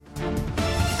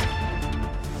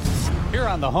Here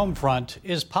on the home front,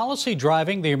 is policy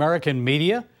driving the American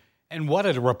media and what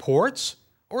it reports,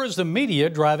 or is the media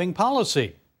driving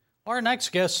policy? Our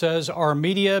next guest says our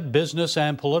media, business,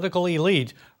 and political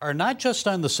elite are not just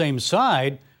on the same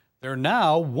side, they're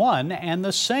now one and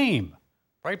the same.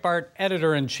 Breitbart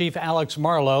editor-in-chief Alex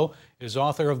Marlow is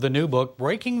author of the new book,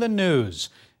 Breaking the News,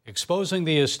 exposing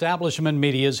the establishment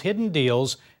media's hidden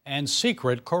deals and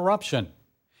secret corruption.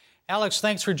 Alex,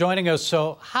 thanks for joining us.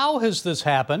 So how has this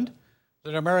happened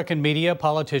that American media,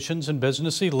 politicians, and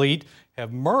business elite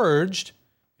have merged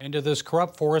into this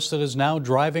corrupt force that is now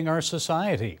driving our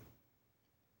society?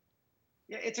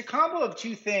 Yeah, it's a combo of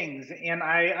two things, and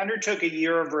I undertook a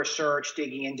year of research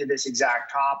digging into this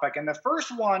exact topic. And the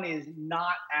first one is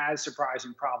not as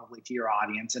surprising probably to your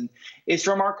audience, and it's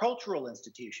from our cultural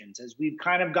institutions. As we've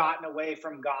kind of gotten away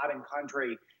from God and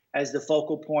country as the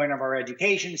focal point of our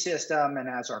education system and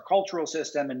as our cultural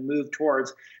system and move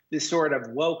towards this sort of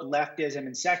woke leftism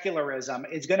and secularism,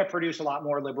 it's going to produce a lot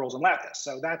more liberals and leftists.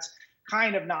 So that's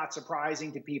kind of not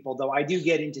surprising to people, though I do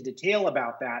get into detail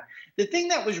about that. The thing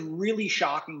that was really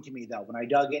shocking to me, though, when I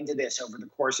dug into this over the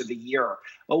course of a year,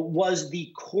 was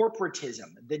the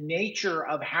corporatism, the nature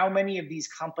of how many of these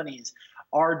companies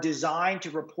are designed to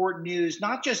report news,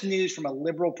 not just news from a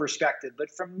liberal perspective,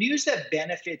 but from news that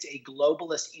benefits a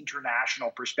globalist international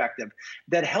perspective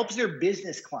that helps their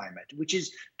business climate, which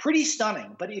is pretty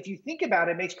stunning. But if you think about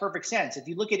it, it makes perfect sense. If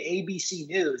you look at ABC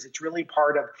News, it's really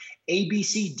part of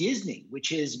ABC Disney,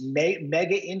 which is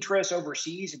mega interests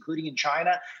overseas, including in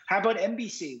China. How about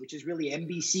NBC, which is really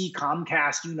NBC,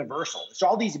 Comcast, Universal? It's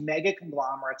all these mega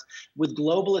conglomerates with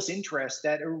globalist interests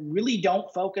that really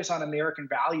don't focus on American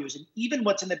values and even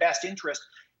what's in the best interest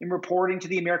in reporting to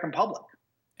the American public.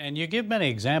 And you give many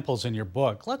examples in your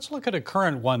book. Let's look at a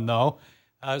current one, though.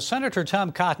 Senator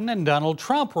Tom Cotton and Donald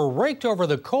Trump were raked over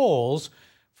the coals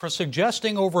for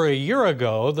suggesting over a year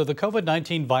ago that the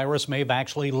COVID-19 virus may have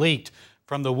actually leaked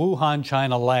from the Wuhan,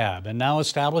 China lab. And now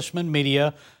establishment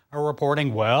media are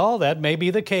reporting, well, that may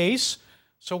be the case.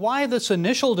 So why this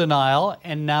initial denial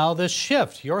and now this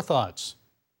shift? Your thoughts?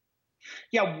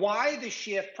 Yeah, why the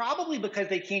shift? Probably because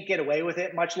they can't get away with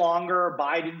it much longer.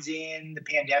 Biden's in, the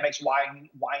pandemic's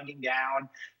winding down.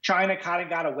 China kind of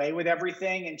got away with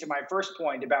everything. And to my first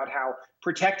point about how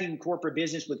protecting corporate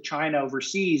business with China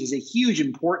overseas is a huge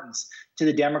importance to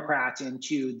the Democrats and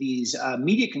to these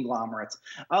media conglomerates.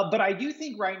 But I do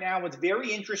think right now what's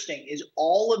very interesting is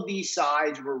all of these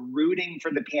sides were rooting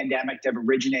for the pandemic to have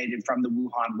originated from the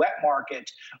Wuhan wet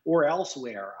market or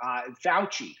elsewhere.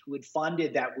 Fauci, who had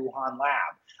funded that Wuhan lab.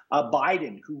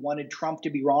 Biden, who wanted Trump to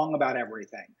be wrong about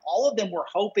everything. All of them were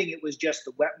hoping it was just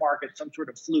the wet market, some sort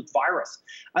of fluke virus.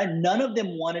 None of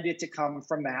them wanted it to come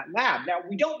from that lab. Now,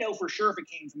 we don't know for sure if it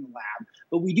came from the lab,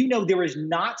 but we do know there is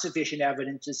not sufficient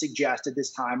evidence to suggest at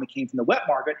this time it came from the wet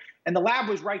market, and the lab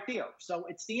was right there. So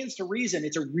it stands to reason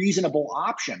it's a reasonable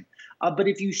option. But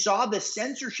if you saw the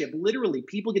censorship, literally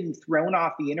people getting thrown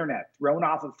off the internet, thrown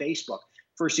off of Facebook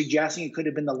for suggesting it could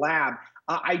have been the lab,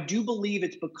 I do believe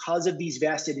it's because of these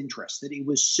vested interests that it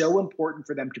was so important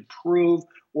for them to prove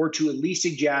or to at least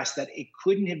suggest that it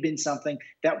couldn't have been something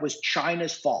that was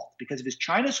China's fault. Because if it's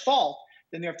China's fault,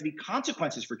 then there have to be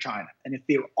consequences for China. And if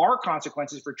there are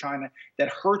consequences for China, that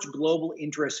hurts global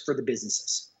interests for the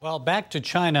businesses. Well, back to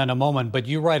China in a moment, but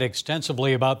you write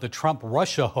extensively about the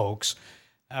Trump-Russia hoax.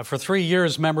 For 3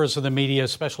 years, members of the media,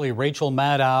 especially Rachel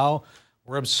Maddow,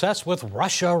 were obsessed with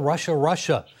Russia, Russia,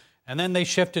 Russia. And then they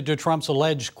shifted to Trump's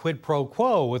alleged quid pro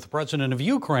quo with the president of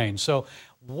Ukraine. So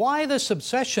why this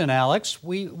obsession, Alex?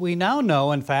 We now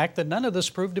know, in fact, that none of this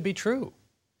proved to be true.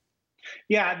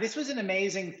 Yeah, this was an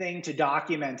amazing thing to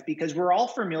document because we're all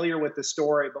familiar with the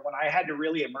story. But when I had to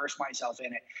really immerse myself in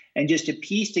it and just to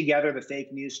piece together the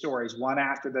fake news stories, one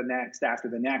after the next,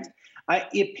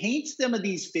 it paints some of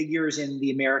these figures in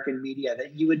the American media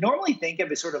that you would normally think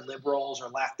of as sort of liberals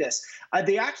or leftists.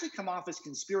 They actually come off as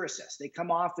conspiracists. They come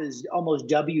off as almost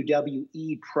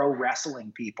WWE pro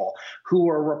wrestling people who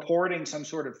are reporting some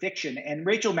sort of fiction. And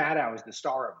Rachel Maddow is the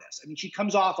star of this. I mean, she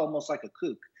comes off almost like a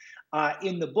kook.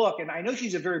 In the book. And I know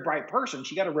she's a very bright person.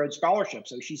 She got a Rhodes Scholarship,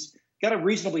 so she's got a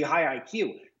reasonably high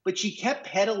IQ. But she kept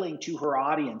peddling to her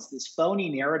audience this phony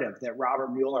narrative that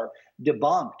Robert Mueller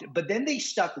debunked. But then they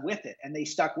stuck with it, and they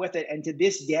stuck with it. And to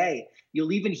this day,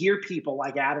 you'll even hear people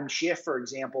like Adam Schiff, for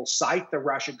example, cite the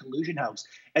Russian collusion hoax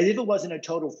as if it wasn't a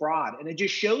total fraud. And it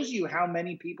just shows you how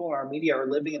many people in our media are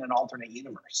living in an alternate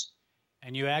universe.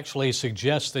 And you actually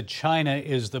suggest that China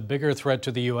is the bigger threat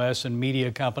to the U.S. and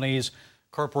media companies.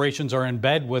 Corporations are in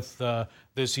bed with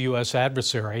this U.S.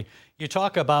 adversary. You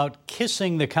talk about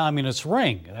kissing the communist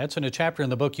ring. That's in a chapter in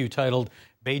the book you titled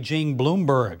Beijing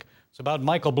Bloomberg, It's about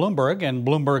Michael Bloomberg and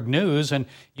Bloomberg News. And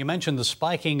you mentioned the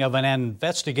spiking of an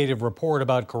investigative report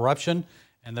about corruption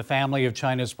and the family of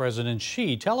China's President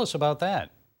Xi. Tell us about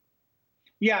that.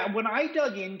 Yeah, when I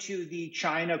dug into the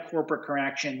China corporate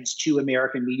connections to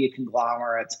American media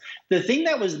conglomerates, the thing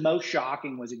that was most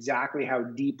shocking was exactly how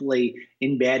deeply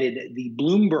embedded the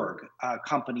Bloomberg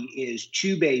company is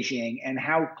to Beijing and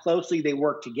how closely they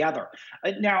work together.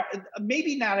 Now,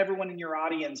 maybe not everyone in your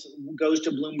audience goes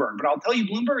to Bloomberg, but I'll tell you,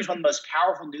 Bloomberg is one of the most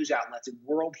powerful news outlets in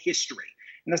world history.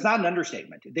 And that's not an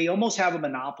understatement. They almost have a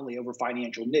monopoly over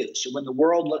financial news. So when the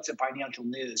world looks at financial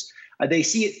news, they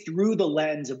see it through the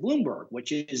lens of Bloomberg,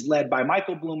 which is led by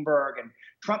Michael Bloomberg. And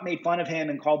Trump made fun of him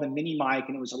and called him Mini Mike,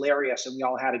 and it was hilarious, and we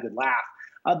all had a good laugh.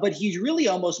 But he's really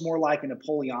almost more like a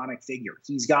Napoleonic figure.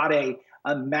 He's got a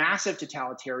massive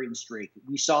totalitarian streak.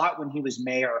 We saw it when he was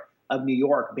mayor of New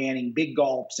York, banning big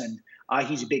gulps, and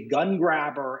he's a big gun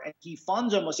grabber, and he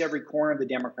funds almost every corner of the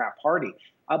Democrat Party.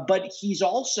 But he's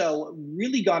also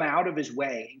really gone out of his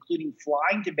way, including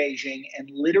flying to Beijing and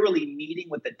literally meeting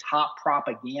with the top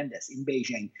propagandists in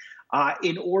Beijing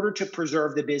in order to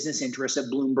preserve the business interests of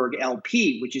Bloomberg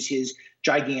LP, which is his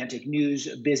gigantic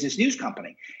business news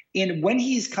company. And when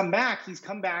he's come back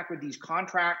with these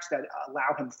contracts that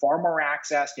allow him far more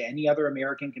access to any other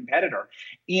American competitor.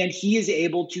 And he is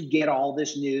able to get all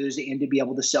this news and to be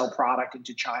able to sell product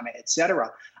into China, et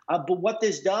cetera. But what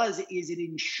this does is it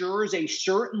ensures a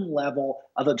certain level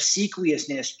of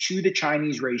obsequiousness to the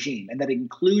Chinese regime, and that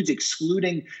includes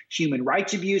excluding human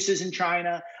rights abuses in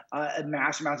China,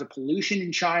 mass amounts of pollution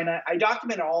in China. I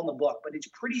document it all in the book, but it's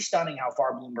pretty stunning how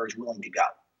far Bloomberg is willing to go.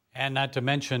 And not to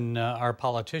mention our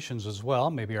politicians as well,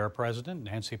 maybe our president,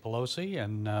 Nancy Pelosi,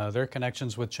 and their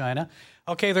connections with China.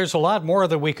 Okay, there's a lot more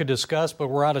that we could discuss, but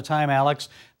we're out of time, Alex.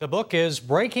 The book is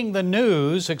Breaking the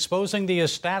News, Exposing the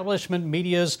Establishment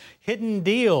Media's Hidden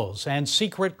Deals and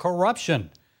Secret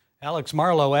Corruption. Alex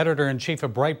Marlow, editor-in-chief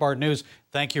of Breitbart News,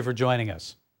 thank you for joining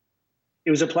us.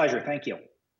 It was a pleasure. Thank you.